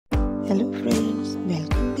Hello friends,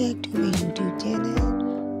 welcome back to my YouTube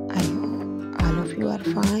channel. I hope all of you are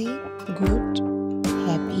fine, good,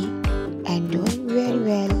 happy and doing very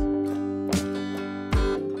well.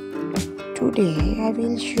 Today I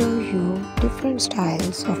will show you different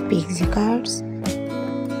styles of pixie cards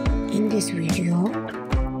in this video.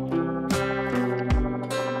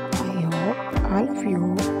 I hope all of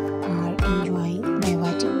you are enjoying by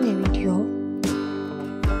watching my video.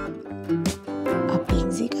 A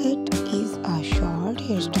pixie cut is a short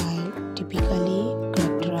hairstyle typically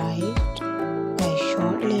characterized by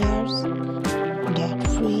short layers that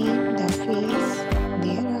frame the face.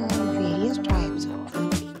 There are various types of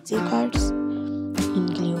pixie cuts,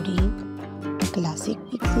 including classic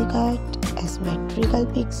pixie cut, asymmetrical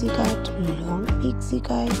pixie cut, long pixie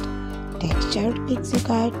cut, textured pixie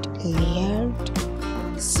cut,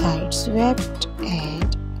 layered, side swept,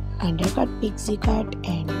 and undercut pixie cut,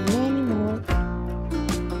 and many more.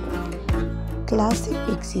 Classic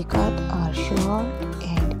pixie cut are short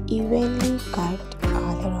and evenly cut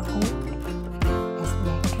all around.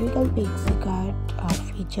 Asymmetrical pixie cut are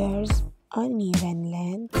features uneven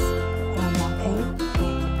lengths for a modern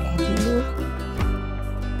and edgy look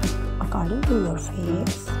according to your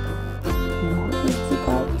face. Long pixie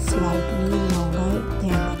cut slightly longer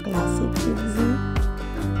than the classic pixie,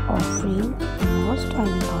 offering more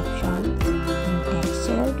styling options.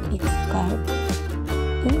 Textured pixie cut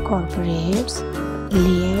incorporates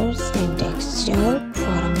layers and texture for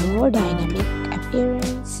a more dynamic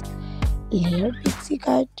appearance. Layered pixie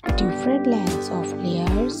cut, different lengths of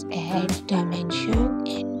layers add dimension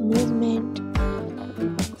and movement.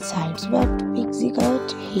 Side swept pixie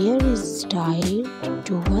cut, hair is styled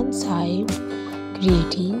to one side,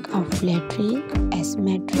 creating a flattering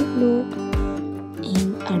asymmetric look.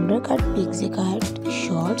 In undercut pixie cut,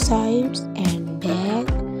 short sides and back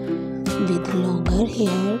with longer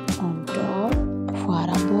hair on top for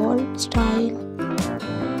a bold style.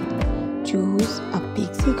 Choose a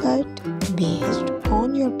pixie cut based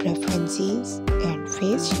on your preferences and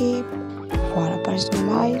face shape for a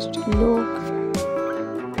personalized look.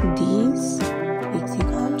 These pixie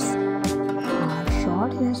cuts are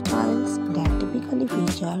short hairstyles that typically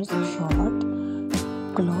features short,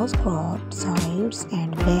 close-cropped sides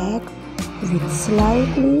and back with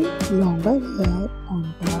slightly longer hair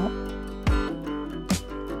on top.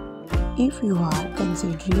 If you are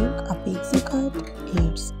considering a pixie cut,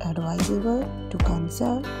 it's advisable to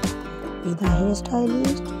consult with a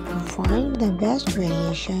hairstylist to find the best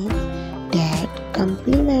variation that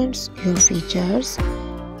complements your features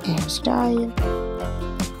and style.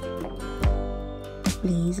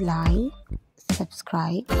 Please like,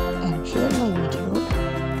 subscribe and share my video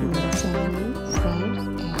to your family, friends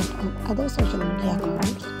and on other social media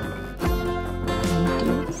accounts. Thank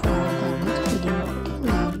you for